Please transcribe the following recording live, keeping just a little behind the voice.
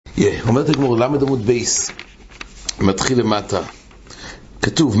אומרת הגמור, למד עמוד בייס, מתחיל למטה,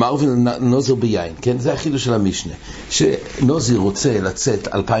 כתוב מערבין נוזר ביין, כן? זה החידוש של המשנה, שנוזר רוצה לצאת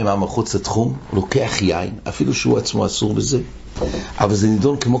 2,000 אמה מחוץ לתחום, הוא לוקח יין, אפילו שהוא עצמו אסור בזה, אבל זה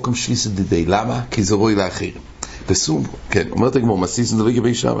נידון כמו כמשליס דידי. למה? כי זה רואי לאחרים. וסום, כן, אומרת הגמור, מסיס נדלק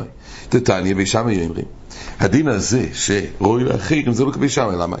בי שמי, תתניה בי שמי אומרים, הדין הזה שרואי לאחרים זה לא כבי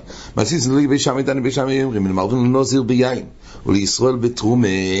שמי. למה? מסיס נדלק בי שמי, תניה בי שמי אומרים, מערבין נוזר ביין ולישראל בתרומה.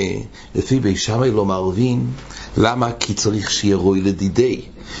 לפי בי שמי לא מערבין. למה? כי צריך שיהיה רואי לדידי,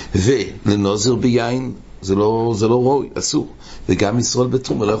 ולנוזר ביין זה לא רואי, אסור. וגם ישראל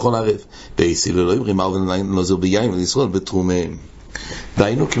בתרומה לא יכול לערב. בייסיל לא אומרים מערבין נוזר ביין ולישראל בתרומה.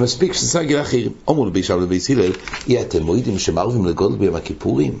 דיינו, כי מספיק שזה גיל אחרים. אמרו לבי שמי לבייסיל, אתם מועידים שמערבים לגודל ביום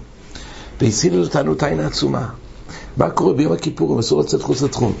הכיפורים? בייסיל נתנו תיינה עצומה. מה קורה ביום הכיפורים? אסור לצאת חוץ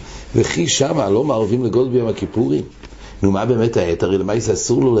לתחום. וכי שמה לא מערבים לגודל ביום הכיפורים? נו, מה באמת היית? הרי למה זה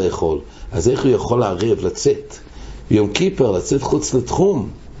אסור לו לאכול? אז איך הוא יכול לערב, לצאת? ביום כיפר, לצאת חוץ לתחום?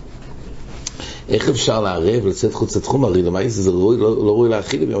 איך אפשר לערב, לצאת חוץ לתחום? הרי למה זה לא ראוי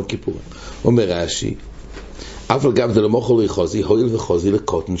להאכיל ביום הכיפורים? אומר רש"י, אף על גב דלמוכר לא יחוזי, הועיל וחוזי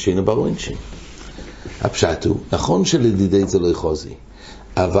לקוטן שאינו ברונשין. הפשט הוא, נכון שלדידי זה לא יחוזי,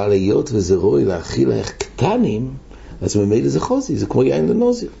 אבל היות וזה ראוי להאכיל איך קטנים, אז ממילא זה חוזי, זה כמו יין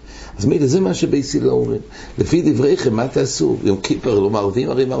לנוזר. אז ממילא זה מה שבייסיל לא אומרים. לפי דבריכם, מה תעשו? יום כיפר לא מערבים,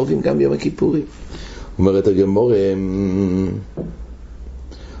 הרי מערבים גם ביום הכיפורים. אומרת הגמור,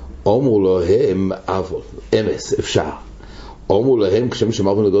 אומרו להם אבל, אמס, אפשר. אומרו להם, כשם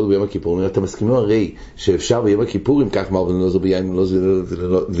שמערבים לגודל ביום הכיפורים, אתה מסכימים הרי שאפשר ביום הכיפורים, כך מערבים לנוזר ביין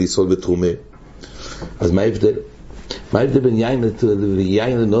לישראל בתרומה. אז מה ההבדל? מה ההבדל בין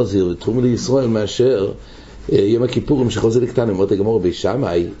יין לנוזר ותרומה לישראל מאשר יום הכיפורים שחוזר לקטנים? אומרת הגמור, בי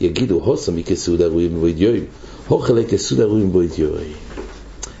שמי יגידו הוסם מכסוד הרואים בו ידיועים, הוכלה כסוד הרואים בו ידיועים.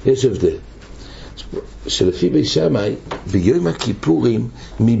 יש הבדל שלפי בי שמי ביום הכיפורים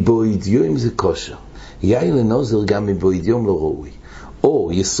מבויד יום זה כושר, יין לנוזר גם מבויד יום לא ראוי, או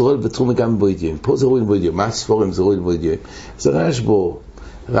ישראל בתרומה גם מבויד יום. פה זה ראוי מבויד יום. מה הספורים זה ראוי מבויד יום? זה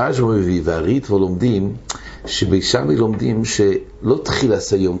רשב"ו מביא והריטב"א לומדים שבי שמי לומדים שלא תחילת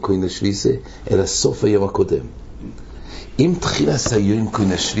היום כהן השביסה אלא סוף היום הקודם. אם תחילת היום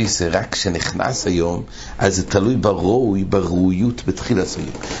כהן השביסה רק כשנכנס היום, אז זה תלוי בראויות בתחילת היום.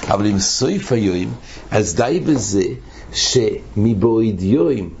 אבל אם סוף היום, אז די בזה שמבויד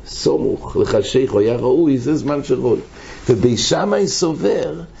יום סמוך לחשיך היה ראוי, זה זמן של ראוי. ובי שמי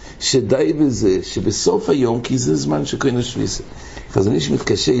סובר שדי בזה שבסוף היום, כי זה זמן של כהן השביסה. אז מי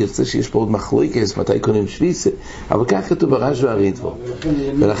שמתקשה יוצא שיש פה עוד מחלוקת מתי קונים שביסה, אבל כך כתוב ברש"י והריטב"א.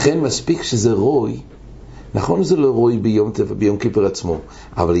 ולכן מספיק שזה רוי. נכון זה לא רוי ביום כיפר עצמו,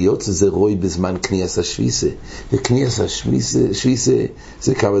 אבל להיות זה רוי בזמן כניס השביסה, וכניס השביסה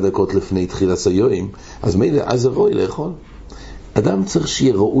זה כמה דקות לפני תחילת היום, אז זה רוי לאכול. אדם צריך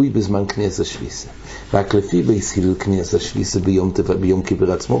שיהיה ראוי בזמן כניס השביסה, רק לפי בייסיל כניס השביסה ביום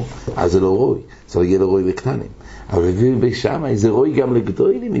כיפר עצמו, אז זה לא רוי, זה לא יהיה לו רוי לקטנים. אבל לפי בי שמי זה רוי גם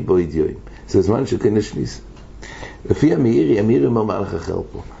לגדולים מבויד יום, זה זמן של כניס השביסה. לפי המירי אומר מהלך אחר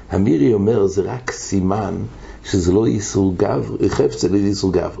פה. המירי אומר זה רק סימן שזה לא איסור גבר, חפץ לא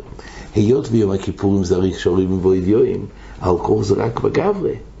איסור גבר. היות ביום הכיפורים זה הרי שורים מבויד יום, על כל זה רק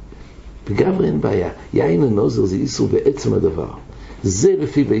בגברה. בגברה אין בעיה. יין לנוזר זה איסור בעצם הדבר. זה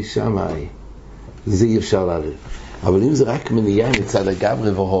לפי בי שמי, זה אי אפשר לערב. אבל אם זה רק מניעה מצד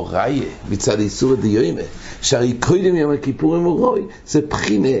הגברה והוראיה, מצד איסור הדיומה, שהרי קודם יום הכיפורים הוא רוי, זה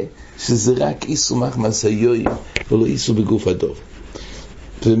בחינה שזה רק איסור מחמס היום, ולא איסור בגוף הדוב.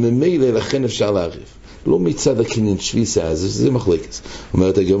 וממילא לכן אפשר לערב. לא מצד הקניין שביסה הזה, זה מחלוקת.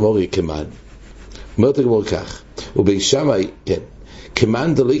 אומרת הגמור כמן. אומרת הגמור כך, ובי שמי, כן,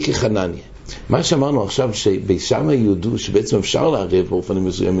 כמן דלוי כחנניה. מה שאמרנו עכשיו שבי שמי יודו שבעצם אפשר לערב באופנים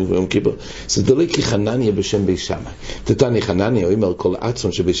מסוימים ביום כיפר, זה דלוי כחנניה בשם בי שמי. תתני חנניה, הוא אומר כל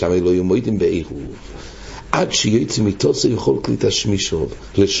עצמון שבי שמי לא יהיו מועידים בעירוב. עד שיוצא מתוסו יכול כלי תשמישו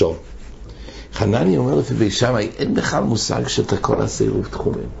לשון. חנניה אומר לפי בי שמי, אין בכלל מושג שאתה כל עשה עירוב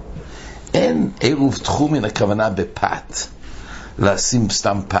תחומים. אין עירוב תחומים, הכוונה בפת. לשים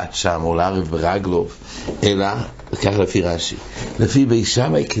סתם פת שם, או לערב ברגלוב, אלא, כך לפי רש"י. לפי בי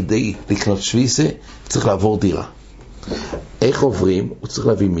שמי, כדי לקנות שביסה, צריך לעבור דירה. איך עוברים? הוא צריך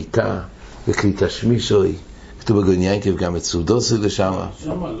להביא מיטה, וכלי תשמישוי, כתוב בגוניינקב גם את סעודוסי לשם. שם,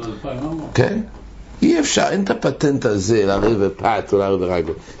 לא 2,000. כן? אי אפשר, אין את הפטנט הזה לערב בפת או לערב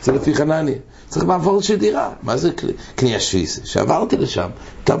ברגלוב. זה לפי חנניה. צריך לעבור של דירה. מה זה קנייה שביסה? שעברתי לשם,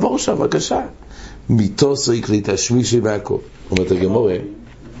 תעבור שם, בבקשה. מיתוסי כלי תשמישי והכל. אומרת הגמורה,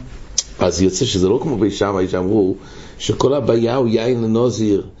 אז יוצא שזה לא כמו בי שמי שאמרו שכל הבעיה הוא יין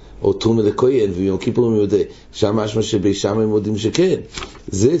לנוזיר או תרומה לכהן, ויום כיפור הם יודע, שם משמע שבי שמאי מודים שכן.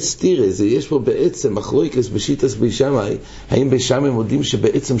 זה סתירה, זה יש פה בעצם מחלוקת בשיטת בי שמאי, האם בי שמאי מודים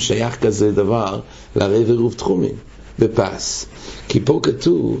שבעצם שייך כזה דבר לערב עירוב תחומים, בפס. כי פה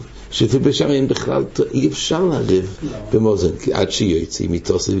כתוב, שבי שמאי אין בכלל, אי אפשר לערב במוזן, עד שיוציא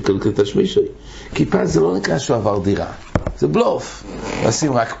מיתוסי וכל תשמישי. כי פס זה לא נקרא שהוא עבר דירה, זה בלוף,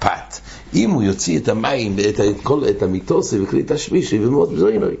 עושים רק פת. אם הוא יוציא את המים, את המיתוסי וכלי תשמישי ומאוד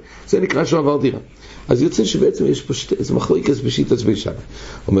בזוינוי, זה נקרא שהוא עבר דירה. אז יוצא שבעצם יש פה איזה מחלוקת בשיטת בי שמאי.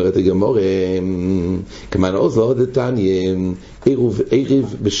 אומרת הגמרא, כמן עוז ועוד תניא,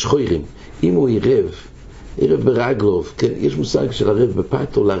 ערב בשחורים. אם הוא ערב ברגלוב, כן? יש מושג של ערב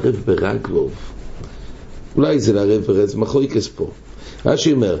בפת או לערב ברגלוב. אולי זה לערב ברז, מחלוקת פה.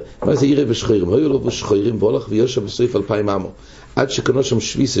 רש"י אומר, מה זה ערב בשחורים? היו לו בשחורים והולך ויושב בסוף 2000 עמו. עד שקנו שם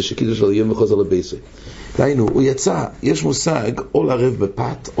שוויסה שקידוש לו יום וחוזר לבייסוי. דהיינו, הוא יצא, יש מושג או לערב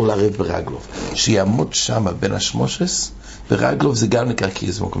בפת או לערב ברגלוב, שיעמוד שם בין השמושס, ברגלוב זה גם נקרא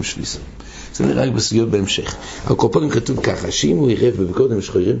כי זה מקום שוויסה. זה נראה רק בסוגיות בהמשך. על כל פעם כתוב ככה, שאם הוא ערב בבגודים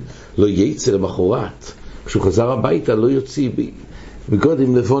שחורים, לא יצא למחרת, כשהוא חזר הביתה לא יוציא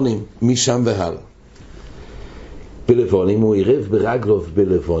בגודים לבונים משם והלאה. בלבונים, הוא ערב ברגלוב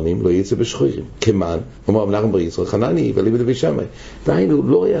בלבונים, לא יצא בשחורים. כמן, אומר מנחם בר יצחק חנני, ואליבא דבי שמאי. דהיינו,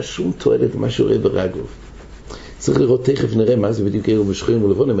 לא היה שום תועלת מה שהוא ערב ברגלוב. צריך לראות, תכף נראה מה זה בדיוק ערב בשחורים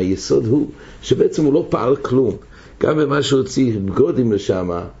ולבונים. היסוד הוא שבעצם הוא לא פעל כלום. גם במה שהוא הוציא בגודים לשם,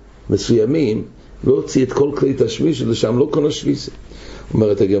 מסוימים, לא הוציא את כל כלי תשמיש לשם, לא קונה שוויסה.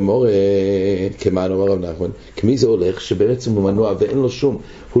 אומרת הגמור, כמן אומר רב נחמן, כמי זה הולך שבעצם הוא מנוע ואין לו שום,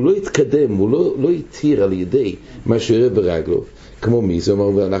 הוא לא התקדם, הוא לא התיר על ידי מה שיראה ברגלו, כמו מי זה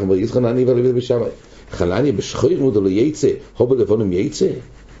אומר אנחנו בר יצחק חנני ואליבא דבי שמאי. חנני בשחור מודו לא יצא, או בלבונים יצא,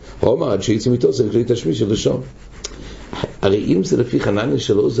 או אמר עד שיצא מיתוסי וכלי תשמיש של לשון. הרי אם זה לפי חנני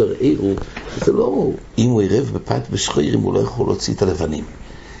שלא עוזר עירוב, זה לא, אם הוא ערב בפת בשחורים הוא לא יכול להוציא את הלבנים,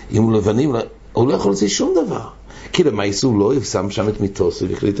 אם הוא לבנים הוא לא יכול להוציא שום דבר, כי למעשה לא שם שם את מיתוסי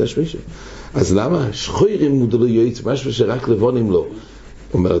וכלי תשמיש. אז למה שחורים מודלו יועץ משהו שרק לבונים לא?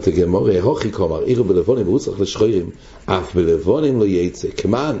 אומרת הגמרא, הוכי כלומר עיר בלבונים והוא צריך לשחורים, אף בלבונים לא יצא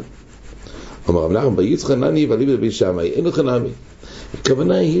כמן. אומר רב נחמן בר יצחק חנני ואליבא דבי שמאי, אין לך נמי.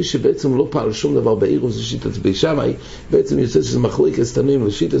 הכוונה היא שבעצם לא פעל שום דבר בעירוב, זה שיטת בי שמאי, בעצם יוצא שזה מחלוקת תנועים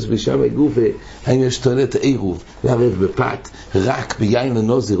לשיטת בי שמאי גוף, האם יש תועלת עירוב לערב בפת רק ביין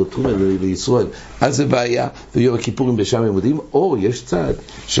לנוזיר או תרומה לישראל, אז זה בעיה, ויום הכיפורים בי שמאי מודים, או יש צד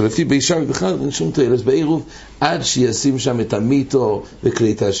שלפי בי שמאי בכלל אין שום תועלת בעירוב, עד שישים שם את המיתו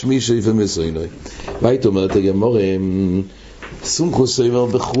וכלי תשמישי ומזוינוי. והיית אומרת הגמרא, סומכוס אומר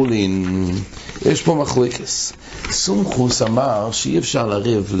בחולין, יש פה מחלוקת. סומכוס אמר שאי אפשר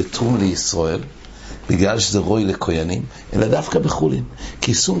לערב לתרום לישראל בגלל שזה רוי לכהנים, אלא דווקא בחולין,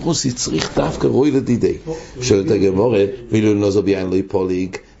 כי סומכוס יצריך דווקא רוי לדידי. שואלת הגמרא, ואילו נוזר ביין לא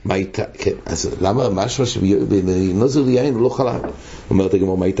יפוליג, מה איתה? כן, אז למה משהו שנוזר ליין הוא לא חלק? אומרת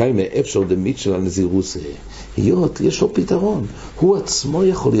הגמרא, מה איתה מאפשר דמית של הנזירוס? היות, יש לו פתרון, הוא עצמו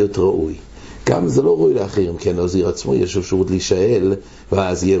יכול להיות ראוי. גם זה לא רואי לאחרים, כי הנוזיר עצמו יש אפשרות להישאל,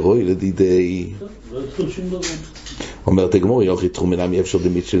 ואז יהיה רואי לדידי. אומרת הגמרא, יוכי תרומה נמי אפשר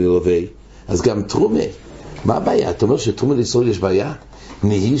דמית של ילווי. אז גם תרומה, מה הבעיה? אתה אומר שתרומה לישראל יש בעיה?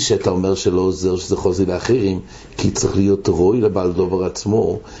 נהי שאתה אומר שלא עוזר שזה חוזר לאחרים, כי צריך להיות רואי לבעל דובר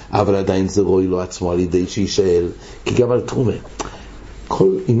עצמו, אבל עדיין זה רואי לו עצמו על ידי שישאל, כי גם על תרומה.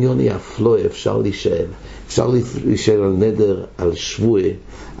 כל עניון יפלו אפשר להישאל. אפשר להישאל על נדר, על שבוע,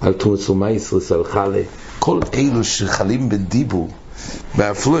 על תרומה ישרס, על חלה. כל אלו שחלים בדיבור,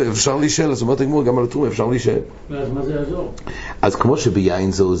 באפלו אפשר להישאל, אז אומרת הגמרא, גם על תרומה אפשר להישאל. אז מה זה יעזור? אז כמו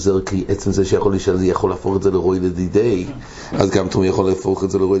שביין זה עוזר, כי עצם זה שיכול להישאל, זה יכול להפוך את זה לרואי לדידי, אז גם תרומה יכול להפוך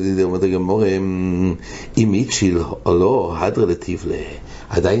את זה לרואי לדידי. אומרת הגמרא, אם איצ'יל או לא, הדרה לטיב לה,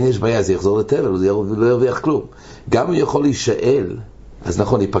 עדיין יש בעיה, זה יחזור לטבל, זה לא ירוויח כלום. גם הוא יכול להישאל, אז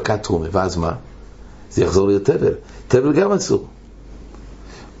נכון, ייפקע תרומה, ואז מה? זה יחזור להיות טבל. טבל גם אסור.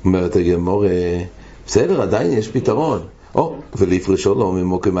 אומרת הגמרא, בסדר, עדיין יש פתרון. ולהפרישו לו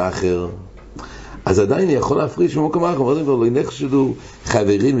ממוקם האחר. אז עדיין יכול להפריש ממוקם האחר. אומרת לו, לא ינחשדו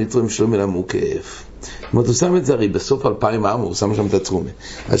חברים מצרים שלום אל המוקף. אומרת, הוא שם את זה הרי בסוף 2000 עמו, הוא שם שם את התרומה.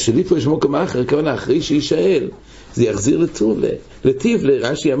 אז שליפו יש מוקם האחר, כוונה, אחרי שישאל, זה יחזיר לטובלה. לטיבלה,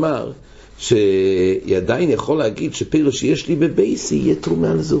 רש"י אמר, שעדיין יכול להגיד שפרס שיש לי בבייסי יהיה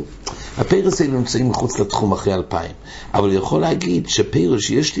תרומה על זו. הפרס האלה נמצאים מחוץ לתחום אחרי 2000, אבל יכול להגיד שפרס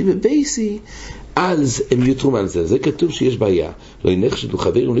שיש לי בבייסי אז הם יתרום על זה. זה כתוב שיש בעיה. לא ינחשדו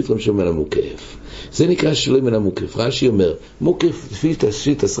חברים לתרום שמן המוקף. זה נקרא שלא מן המוקף. רש"י אומר, מוקף, לפי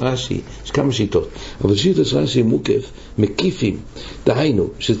שיטת רש"י, יש כמה שיטות, אבל שיטת רש"י מוקף, מקיפים. דהיינו,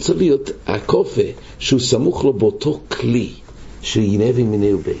 שצריך להיות הקופה שהוא סמוך לו באותו כלי, שינבי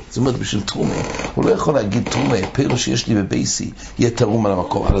מיני ובי. זאת אומרת, בשביל תרומה, הוא לא יכול להגיד תרומה, פירו שיש לי בבייסי, יהיה תרום על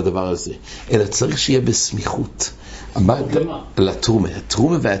המקום, על הדבר הזה. אלא צריך שיהיה בסמיכות. לתרומה.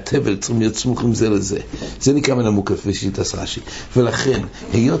 התרומה והטבל צריכים להיות סמוכים זה לזה. זה נקרא מן המוקף בשיטת רש"י. ולכן,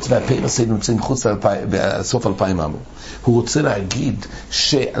 היות והפירס היו נמצאים חוץ בסוף 2000 אמור, הוא רוצה להגיד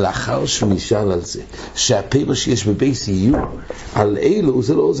שלאחר שהוא נשאל על זה, שהפירס שיש בבייסי יהיו על אילו,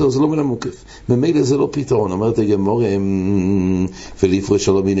 זה לא עוזר, זה לא מן המוקף. ממילא זה לא פתרון. אומרת הגמרא, ולפרש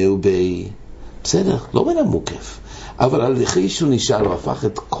שלום מיני ובי. בסדר, לא מן המוקף. אבל על אחרי שהוא נשאל, הוא הפך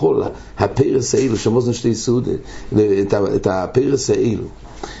את כל הפרס האלו, שמוזן שתי סעודה, את הפרס האלו,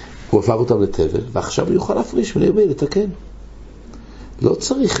 הוא הפך אותם לטבל, ועכשיו הוא יוכל להפריש ולהרבה לתקן. לא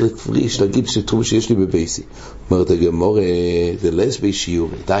צריך להפריש, להגיד שתרום שיש לי בבייסי. אומרת הגמרא, זה לסבי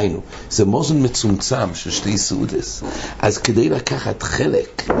שיעורי, דיינו, זה מוזן מצומצם של שתי סעודס. אז כדי לקחת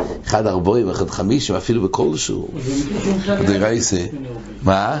חלק, 1-4, 1-5, אפילו בכל שהוא,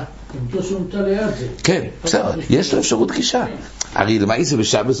 מה? כן, בסדר, יש לו אפשרות גישה. הרי למה זה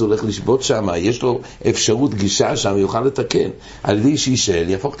בשבת הוא הולך לשבות שם, יש לו אפשרות גישה שם, יוכל לתקן. על ידי שישאל,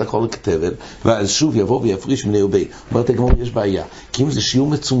 יהפוך את הכל לכתבל, ואז שוב יבוא ויפריש מיני ובי. אומרת הגמרא, יש בעיה, כי אם זה שיעור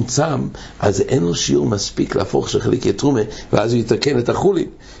מצומצם, אז אין לו שיעור מספיק להפוך שחלק יתרומה, ואז הוא יתקן את החולין,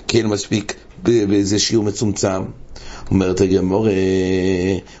 כי אין מספיק באיזה שיעור מצומצם. אומרת הגמרא,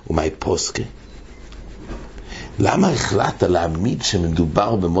 ומאי פוסקה? למה החלטת להעמיד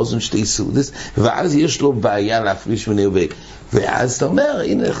שמדובר במוזן שתי סעודס, ואז יש לו בעיה להפריש מיני ובי? ואז אתה אומר,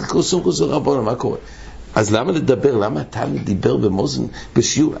 הנה, סומכוס רבונן, מה קורה? אז למה לדבר? למה אתה דיבר במוזן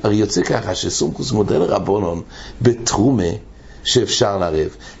בשיעור? הרי יוצא ככה שסומכוס מודל רבונן בתרומה שאפשר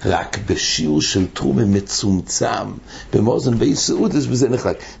לערב, רק בשיעור של תרומה מצומצם במוזן בי סעודס, בזה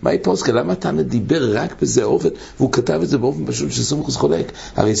נחלק. מה פוסקה? למה אתה דיבר רק בזה אופן, והוא כתב את זה באופן פשוט שסומכוס חולק?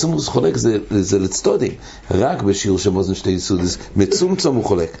 הרי סומכוס חולק זה לצדודים, רק בשיעור של מוזן שתי סעודס מצומצם הוא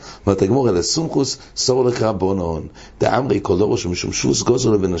חולק. אומרת הגמרא, אלא סומכוס סורלק רבונן דאמרי כל ראש משום שוס גוזר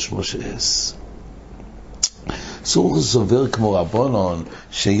לבן השמושס. סומכוס סובר כמו רבונן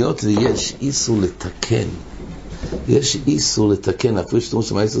שהיות ויש איסור לתקן, יש איסור לתקן הפריש תרומה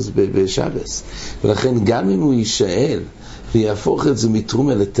שמייסוס בשבס, ולכן גם אם הוא יישאל ויהפוך את זה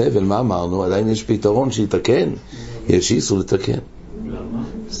מתרומה לטבל, מה אמרנו? עדיין יש פתרון שיתקן, יש איסור לתקן. למה?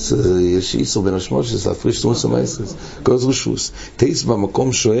 יש איסור בין השמושס להפריש תרומה שמייסוס גוז רשוס. תייס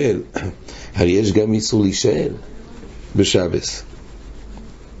במקום שואל, הרי יש גם איסור להישאל בשבס.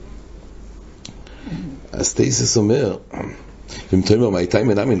 אז תייסס אומר, ומתאמר מהייתי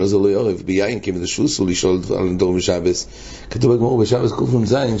מנמי נוזר לא יורב ביין כי מדשו איסור לשאול על דור משבס. כתוב בגמור בשבס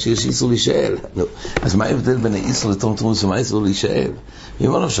ק"ז שיש איסור להישאל. אז מה ההבדל בין האיסור לתרום תרומה ומאיסור להישאל?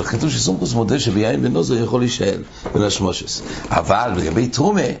 ואמרנו שכתוב שסומכוס מודה שביין ונוזר יכול להישאל בין השמושס, אבל לגבי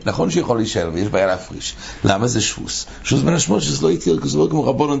תרומה נכון שיכול להישאל ויש בעיה להפריש. למה זה שוס? שוס בין השמושס לא יתיר כסבור כמו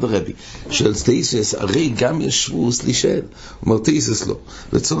רבונן דרבי של תייסס, הרי גם יש שוס להישאל. אומר תייסס לא,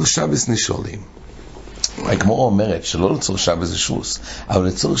 לצורך שבס נשאלים. הגמרא אומרת שלא לצורך שבס זה שוס, אבל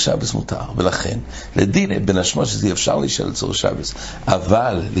לצורך שבס מותר, ולכן לדינה בין השמושס זה אפשר להישאל לצורך שבס,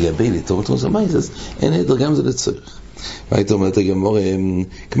 אבל לגבי לתרום תרומה ומאיסוס אין הידר, גם זה לצורך. והיית אומרת הגמרא,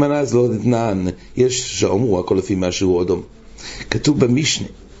 כמן אז לא נתנן, יש שאומרו הכל לפי מה שהוא אדום. כתוב במשנה,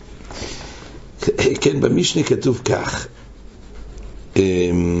 כן, במשנה כתוב כך,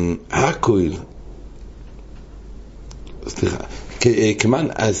 הכל, סליחה, כמן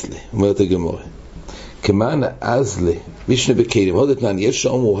אז לה, אומרת הגמרא, כמן אז לה, משנה בקדם, עוד נתנן, יש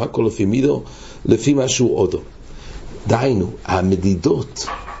שאומרו הכל לפי מידו, לפי מה שהוא אדום. דהיינו, המדידות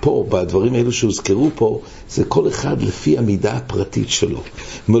פה, בדברים האלו שהוזכרו פה, זה כל אחד לפי המידה הפרטית שלו.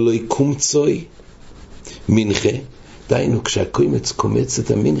 מלוי קומצוי מנחה, דהיינו, כשהקומץ קומץ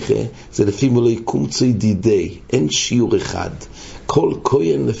את המנחה, זה לפי מלוי קומצוי דידי, אין שיעור אחד. כל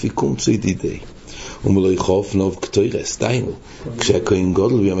כהן לפי קומצוי דידי. ומלוי חוף נוב כתוירס, דהיינו, כשהכהן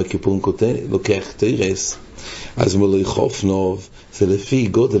גודל ביום הכיפורים לוקח כתוירס, אז מלוי חוף נוב זה לפי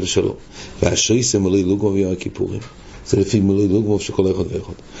גודל שלו, והשויס זה מלוי לוגמו ביום הכיפורים. זה לפי מילוי לוגמו של כל אחד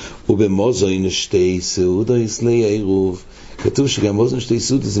ואחד. ובמוזן שתי סעודות לעירוב, כתוב שגם מוזן שתי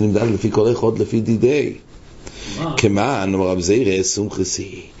סעודות זה נמדד לפי כל אחד לפי דידי. כמען אמר רב זירא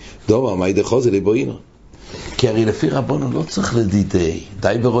סומכסי דומר מאי דחוזי לבוינו, כי הרי לפי רבנו לא צריך לדידי,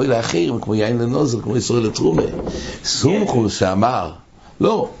 די ברוי לאחרים כמו יין לנוזר, כמו ישראל לתרומה. סומכוס שאמר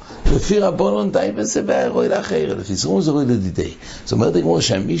לא, לפי רבונון די בזה והרואי לאחר, לפי סרום זה רואי לדידי. זאת אומרת, כמו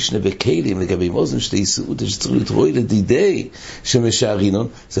שהמשנה בכלים לגבי מוזן שתי סעודה שצריך להתרואי לדידי שמשערינון,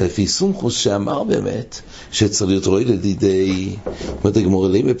 זה לפי סומכוס שאמר באמת שצריך להתרואי לדידי. זאת אומרת, כמו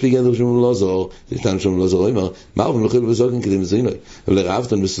רלים בפליגנדר שם לא זור, לכתן שם לא זור, אומר, מה אתם לוכים בזוגן כדי מזינוי,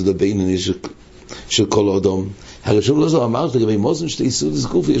 ולרבתון בסודה בינני של כל אדום. הרי שום לא זו אמר לגבי מוזן שתי סעודס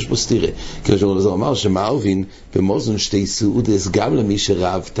גופי יש פה סתירה, כי שום לא זו אמר שמערבין במוזן שתי סעודס גם למי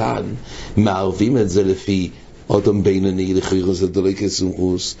שראבתן מערבים את זה לפי אדם בינני לחירוס לדולי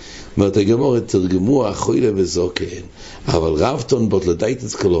כסומכוס. אומרת הגמורת תרגמו החוילה וזוקן, אבל רבתון בות לדעת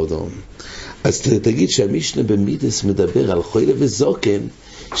את כל אדם. אז תגיד שהמשנה במידס מדבר על חוילה וזוקן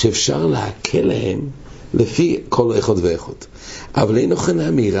שאפשר להקל להם לפי כל אחד ואחד, אבל אין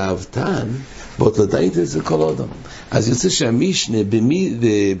אוכנה מראבתן באות לדעת את זה כל אדם. אז יוצא שהמשנה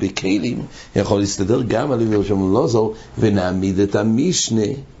בכלים יכול להסתדר גם על ימי שם לא זו, ונעמיד את המשנה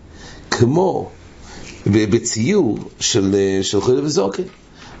כמו בציור של חוילה וזוקן,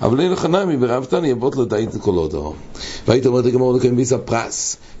 אבל אין אוכנה מראבתן יבוא לדעת את זה כל אדם. והיית אומרת לגמור לכם בייס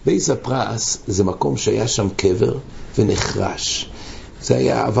הפרס. בייס הפרס זה מקום שהיה שם קבר ונחרש, זה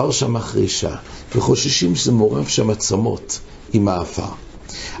היה עבר שם מחרישה, וחוששים שזה מורף שם עצמות עם האפר,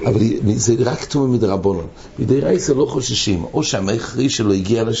 אבל זה רק תומם מדרבנן. מדרייסה לא חוששים, או שהמחריש שלו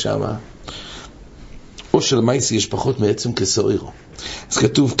הגיע לשם, או שלמייסי יש פחות מעצם כסוירו. אז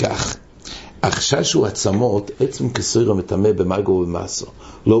כתוב כך, החשש הוא עצמות, עצם כסוירו מטמא במגו ובמסו,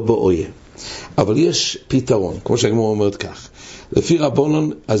 לא באויה. אבל יש פתרון, כמו שהגמרא אומרת כך, לפי רבנן,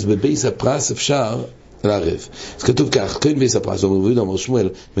 אז בבייס הפרס אפשר לערב. אז כתוב כך, כן בייס הפרס, אומר שמואל,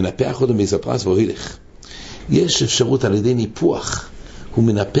 מנפח אותו בייס הפרס והוילך. יש אפשרות על ידי ניפוח, הוא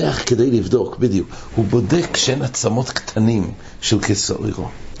מנפח כדי לבדוק, בדיוק, הוא בודק שאין עצמות קטנים של כסוירו.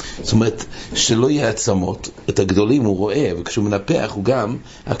 זאת אומרת, שלא יהיה עצמות, את הגדולים הוא רואה, וכשהוא מנפח הוא גם,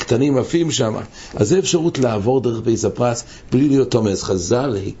 הקטנים עפים שם. אז זה אפשרות לעבור דרך בייס הפרס, בלי להיות תומס.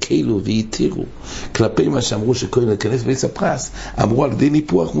 חז"ל הקלו והתירו, כלפי מה שאמרו שכהן להיכנס בייס הפרס, אמרו על ידי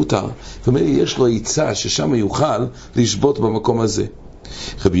ניפוח מותר. זאת אומרת, יש לו עיצה ששם יוכל לשבות במקום הזה.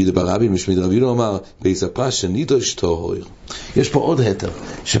 רבי יהודה בר רבי משמיד רבי יהודה אמר, בייס הפרס שנידוש טהור. יש פה עוד היתר,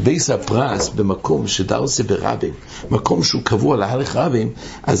 שבייס הפרס במקום שדרסי ברבים, מקום שהוא קבוע להלך רבים,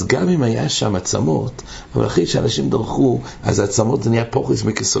 אז גם אם היה שם עצמות, אבל אחרי שאנשים דרכו, אז העצמות זה נהיה פוחס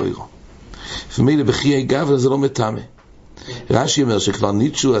מכסוירו. ומילא בחיי גב זה לא מטמא. רש"י אומר שכבר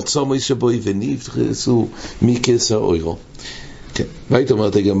ניטשו עצומי שבוי ונפחסו מכסוירו. כן, והיית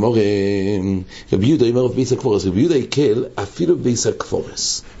אומרת הגמור, רבי יהודה אומר בייס הכפורס, רבי יהודה יקל אפילו בייס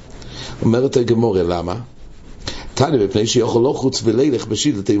הכפורס. אומרת הגמור, למה? תני בפני שיוכל לא חוץ ולילך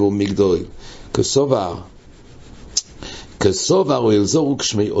בשיטת תיבו מגדול, כסובר או ילזורו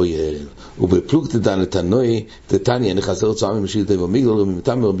כשמי אויל, ובפלוג תדן את הנוי תתניה נחסר צועם משיטת תיבו מגדול,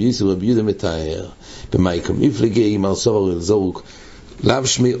 ומתאם רבי יוסי ורבי יהודה מתאר במייקם מפלגי מר סובר או ילזורו לאו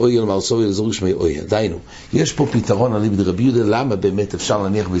שמי אויל מרסו ילזורו שמי אויל. דיינו, יש פה פתרון על ידי רבי יהודה, למה באמת אפשר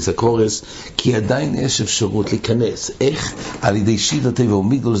להניח בייס הכורס? כי עדיין יש אפשרות להיכנס. איך? על ידי שיטת טבע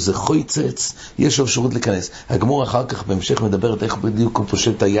ומגדול זה חויצץ, יש אפשרות להיכנס. הגמור אחר כך בהמשך מדברת איך בדיוק הוא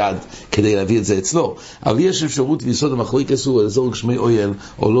פושט את היד כדי להביא את זה אצלו, אבל יש אפשרות ויסוד המחלוקת הוא ילזורו שמי אויל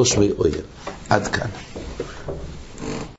או לא שמי אויל. עד כאן.